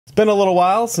It's been a little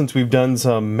while since we've done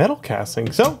some metal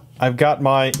casting, so I've got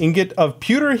my ingot of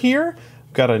pewter here,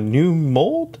 I've got a new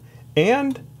mold,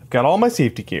 and I've got all my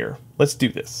safety gear. Let's do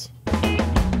this.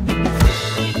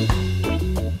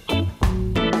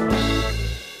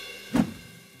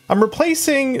 I'm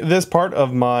replacing this part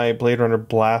of my Blade Runner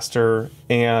blaster,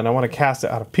 and I want to cast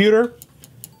it out of pewter.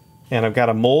 And I've got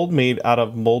a mold made out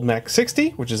of Mold Max 60,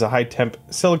 which is a high temp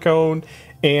silicone.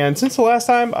 And since the last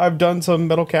time I've done some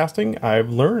metal casting, I've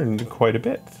learned quite a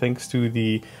bit thanks to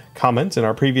the comments in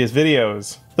our previous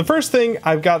videos. The first thing,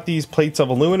 I've got these plates of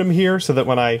aluminum here so that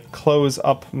when I close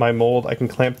up my mold, I can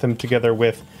clamp them together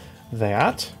with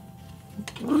that.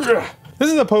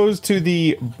 This is opposed to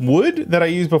the wood that I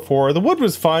used before. The wood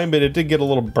was fine, but it did get a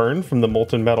little burned from the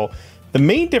molten metal. The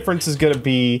main difference is going to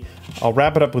be I'll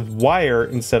wrap it up with wire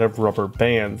instead of rubber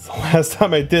bands. The last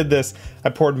time I did this, I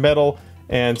poured metal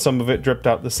and some of it dripped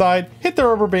out the side, hit the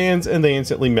rubber bands, and they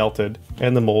instantly melted,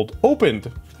 and the mold opened.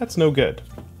 That's no good.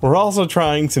 We're also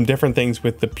trying some different things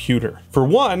with the pewter. For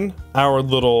one, our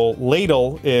little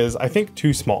ladle is, I think,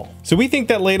 too small. So we think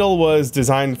that ladle was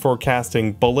designed for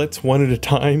casting bullets one at a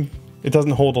time. It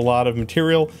doesn't hold a lot of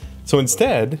material. So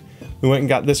instead, we went and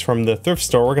got this from the thrift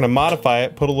store. We're gonna modify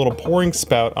it, put a little pouring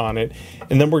spout on it,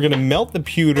 and then we're gonna melt the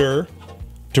pewter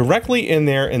directly in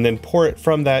there and then pour it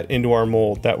from that into our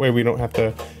mold. That way we don't have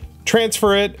to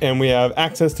transfer it and we have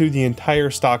access to the entire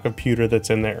stock of pewter that's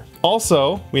in there.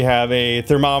 Also, we have a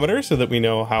thermometer so that we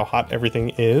know how hot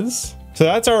everything is. So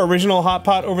that's our original hot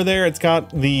pot over there. It's got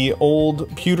the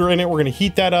old pewter in it. We're gonna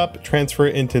heat that up, transfer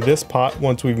it into this pot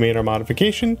once we've made our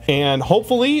modification. And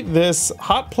hopefully this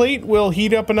hot plate will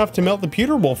heat up enough to melt the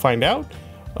pewter. We'll find out.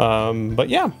 But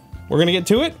yeah, we're gonna get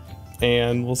to it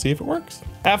and we'll see if it works.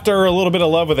 After a little bit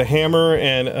of love with a hammer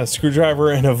and a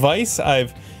screwdriver and a vise,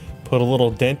 I've put a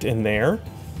little dent in there.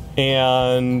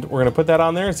 And we're gonna put that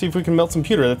on there and see if we can melt some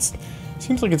pewter. That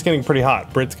seems like it's getting pretty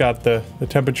hot. Britt's got the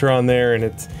temperature on there and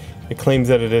it claims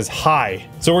that it is high.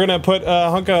 So we're gonna put a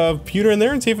hunk of pewter in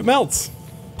there and see if it melts.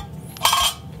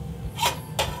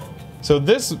 So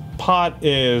this pot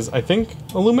is, I think,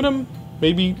 aluminum,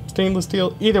 maybe stainless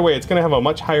steel. Either way, it's gonna have a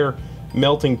much higher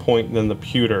melting point than the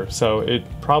pewter, so it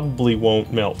probably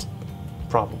won't melt,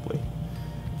 probably.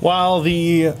 While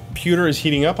the pewter is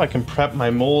heating up, I can prep my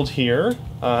mold here.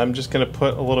 I'm just gonna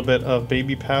put a little bit of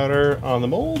baby powder on the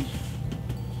mold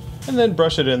and then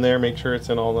brush it in there, make sure it's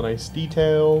in all the nice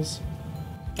details.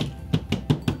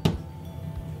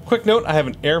 Quick note, I have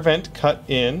an air vent cut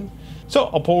in. So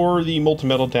I'll pour the molten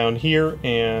metal down here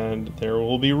and there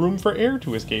will be room for air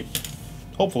to escape.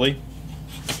 Hopefully.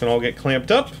 It can all get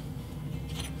clamped up.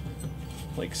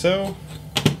 Like so.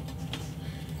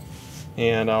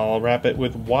 And I'll wrap it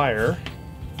with wire.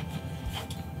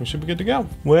 We should be good to go.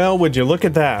 Well, would you look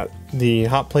at that? The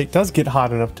hot plate does get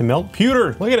hot enough to melt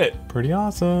pewter. Look at it. Pretty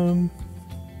awesome.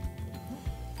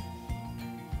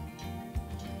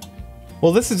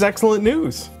 Well, this is excellent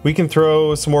news. We can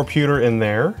throw some more pewter in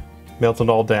there, melt it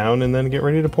all down, and then get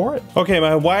ready to pour it. Okay,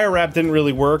 my wire wrap didn't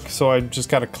really work, so I just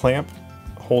got a clamp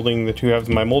holding the two halves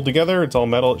of my mold together. It's all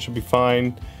metal, it should be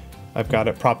fine. I've got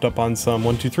it propped up on some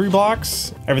 1, 2, 3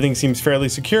 blocks. Everything seems fairly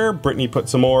secure. Brittany put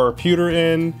some more pewter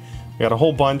in. We got a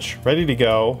whole bunch ready to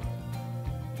go.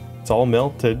 It's all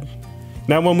melted.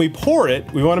 Now when we pour it,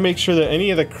 we want to make sure that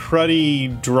any of the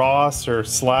cruddy dross or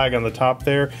slag on the top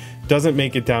there doesn't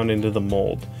make it down into the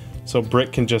mold. So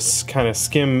Britt can just kind of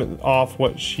skim off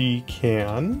what she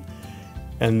can.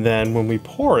 And then when we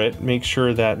pour it, make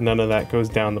sure that none of that goes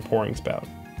down the pouring spout.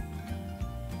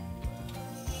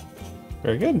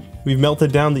 Very good. We've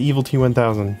melted down the evil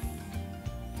T-1000.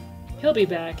 He'll be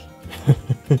back.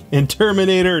 In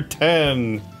Terminator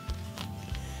 10.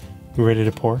 You ready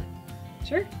to pour?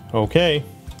 Sure. Okay.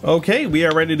 Okay, we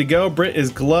are ready to go. Britt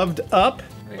is gloved up.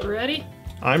 Are you ready?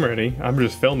 I'm ready. I'm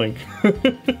just filming.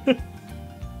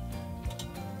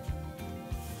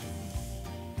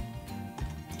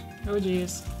 Oh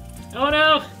geez. Oh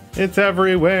no! It's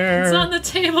everywhere. It's on the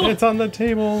table. It's on the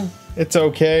table. It's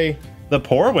okay. The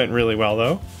pour went really well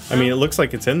though. I mean, it looks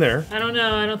like it's in there. I don't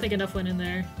know. I don't think enough went in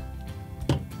there.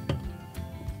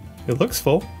 It looks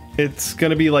full. It's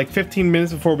gonna be like 15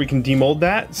 minutes before we can demold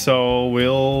that, so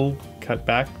we'll cut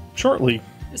back shortly.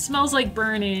 It smells like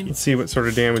burning. Let's see what sort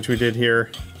of damage we did here.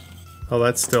 Oh,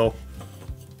 that's still...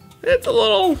 It's a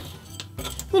little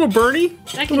burny.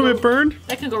 A little bit burned.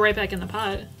 That can go right back in the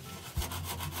pot.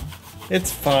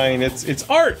 It's fine. It's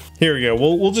art. Here we go.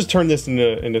 We'll just turn this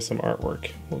into some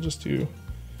artwork. We'll just do.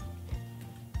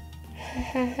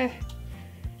 Hey.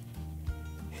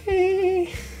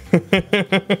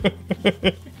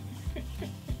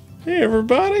 Hey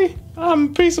everybody. I'm a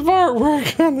piece of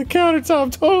artwork on the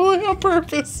countertop totally on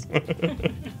purpose.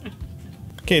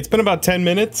 Okay, it's been about 10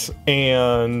 minutes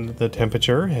and the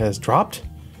temperature has dropped.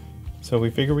 So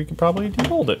we figure we could probably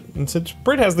demold it. And since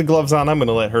Britt has the gloves on, I'm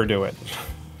gonna let her do it.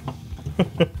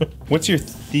 What's your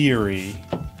theory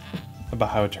about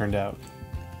how it turned out?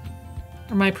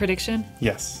 Or my prediction?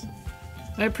 Yes.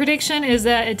 My prediction is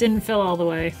that it didn't fill all the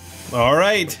way. All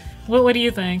right. What do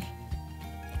you think?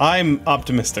 I'm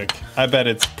optimistic. I bet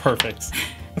it's perfect.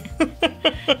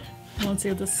 Let's see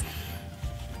what this...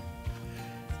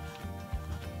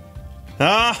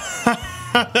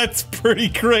 Ah, that's pretty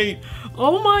great.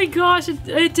 Oh my gosh,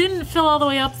 it didn't fill all the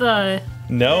way up the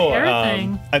air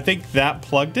thing. I think that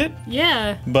plugged it,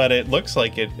 Yeah, but it looks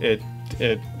like it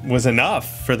was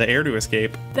enough for the air to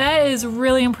escape. that is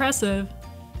really impressive.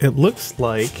 It looks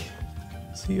like,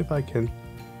 see if I can,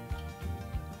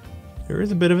 there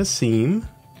is a bit of a seam.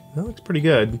 That looks pretty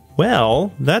good.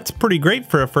 Well, that's pretty great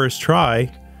for a first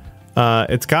try.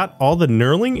 It's got all the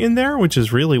knurling in there, which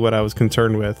is really what I was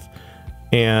concerned with.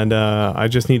 And I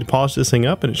just need to polish this thing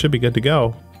up and it should be good to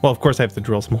go. Well, of course I have to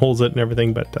drill some holes in it and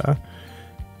everything, but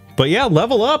yeah,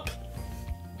 level up.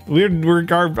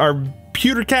 Our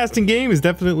pewter casting game is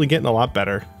definitely getting a lot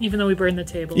better. Even though we burned the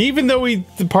table. Even though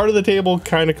the part of the table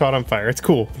kind of caught on fire. It's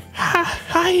cool.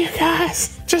 Hi, you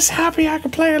guys. Just happy I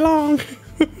could play along.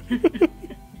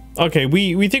 Okay,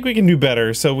 we think we can do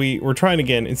better, so we're trying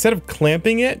again. Instead of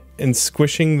clamping it and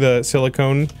squishing the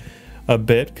silicone a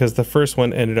bit, because the first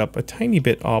one ended up a tiny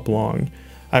bit oblong,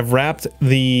 I've wrapped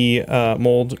the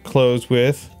mold closed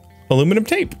with aluminum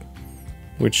tape,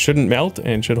 which shouldn't melt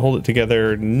and should hold it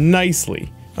together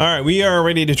nicely. All right, we are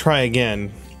ready to try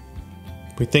again.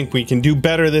 We think we can do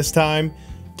better this time.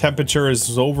 Temperature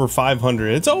is over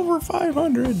 500. It's over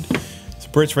 500. So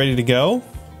Britt's ready to go.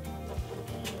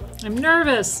 I'm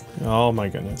nervous. Oh my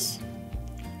goodness.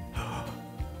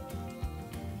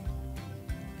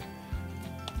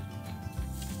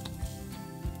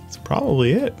 That's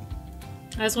probably it.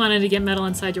 I just wanted to get metal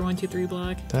inside your 1, 2, 3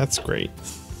 block. That's great.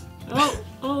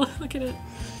 Oh, look at it.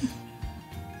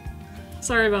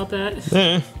 Sorry about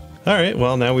that. All right,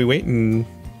 well, now we wait and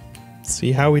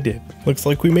see how we did. Looks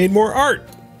like we made more art.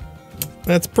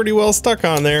 That's pretty well stuck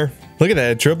on there. Look at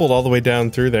that, it dribbled all the way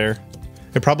down through there.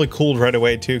 It probably cooled right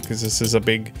away too, because this is a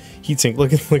big heatsink.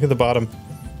 Look at the bottom.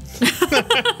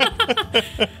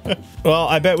 Well,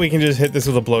 I bet we can just hit this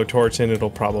with a blowtorch and it'll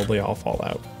probably all fall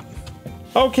out.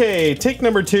 Okay, take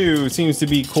number 2 seems to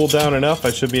be cooled down enough.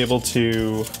 I should be able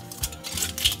to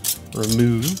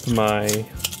remove my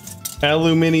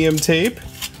aluminum tape.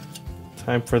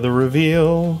 Time for the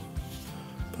reveal.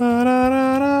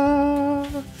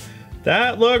 Ba-da-da-da.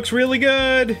 That looks really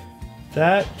good.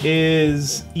 That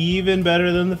is even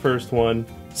better than the first one.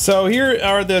 So here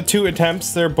are the 2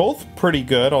 attempts. They're both pretty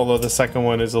good, although the second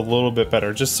one is a little bit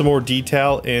better. Just some more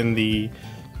detail in the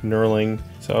knurling.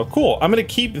 So cool. I'm gonna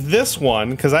keep this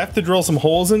one because I have to drill some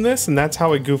holes in this, and that's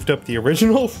how I goofed up the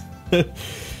original.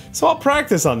 So I'll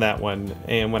practice on that one,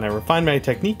 and when I refine my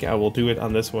technique, I will do it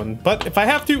on this one. But if I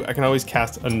have to, I can always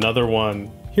cast another one.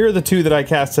 Here are the 2 that I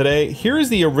cast today. Here is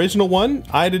the original one.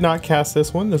 I did not cast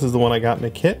this one. This is the one I got in a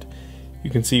kit. You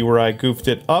can see where I goofed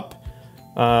it up,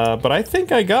 but I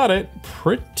think I got it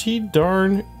pretty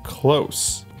darn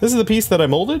close. This is the piece that I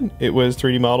molded. It was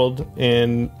 3D modeled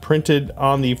and printed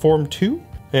on the Form 2.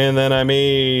 And then I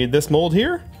made this mold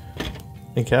here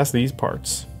and cast these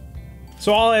parts.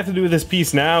 So all I have to do with this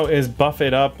piece now is buff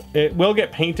it up. It will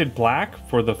get painted black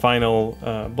for the final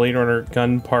Blade Runner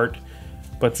gun part,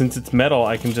 but since it's metal,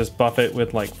 I can just buff it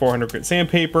with like 400 grit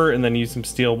sandpaper and then use some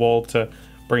steel wool to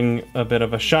bring a bit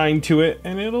of a shine to it,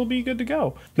 and it'll be good to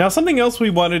go. Now, something else we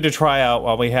wanted to try out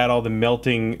while we had all the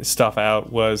melting stuff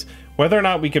out was whether or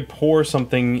not we could pour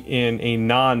something in a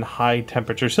non-high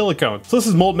temperature silicone. So this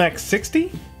is Mold Max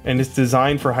 60, and it's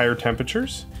designed for higher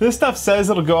temperatures. This stuff says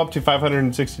it'll go up to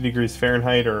 560 degrees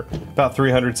Fahrenheit or about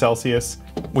 300 Celsius,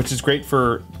 which is great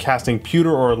for casting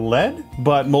pewter or lead,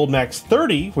 but Mold Max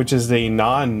 30, which is a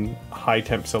non-high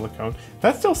temp silicone,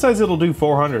 that still says it'll do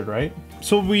 400, right?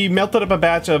 So we melted up a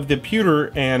batch of the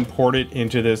pewter and poured it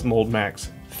into this Mold Max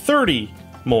 30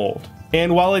 mold.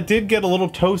 And while it did get a little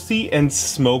toasty and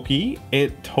smoky,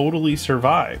 it totally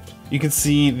survived. You can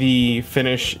see the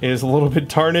finish is a little bit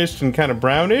tarnished and kind of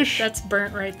brownish. That's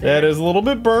burnt right there. That is a little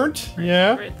bit burnt,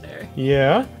 yeah. Right there.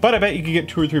 Yeah, but I bet you could get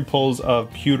 2 or 3 pulls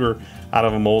of pewter out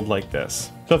of a mold like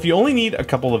this. So if you only need a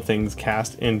couple of things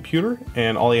cast in pewter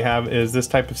and all you have is this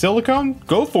type of silicone,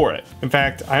 go for it. In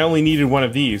fact, I only needed one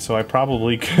of these, so I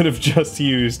probably could have just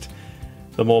used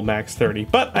the Mold Max 30,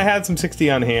 but I had some 60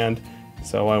 on hand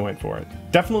So I went for it.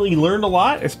 Definitely learned a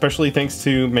lot, especially thanks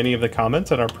to many of the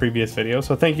comments on our previous video.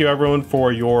 So thank you everyone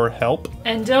for your help.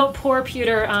 And don't pour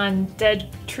pewter on dead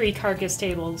tree carcass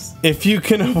tables. If you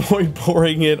can avoid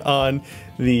pouring it on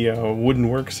the wooden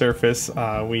work surface,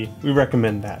 we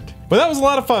recommend that. But that was a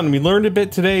lot of fun. We learned a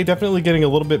bit today, definitely getting a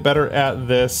little bit better at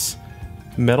this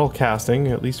metal casting,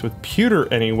 at least with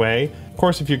pewter anyway. Of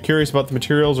course, if you're curious about the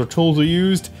materials or tools we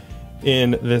used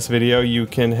in this video, you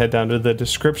can head down to the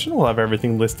description. We'll have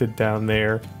everything listed down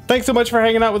there. Thanks so much for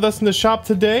hanging out with us in the shop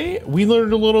today. We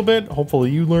learned a little bit.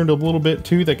 Hopefully you learned a little bit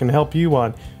too that can help you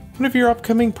on one of your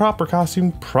upcoming prop or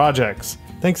costume projects.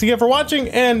 Thanks again for watching,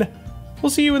 and we'll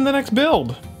see you in the next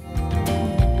build.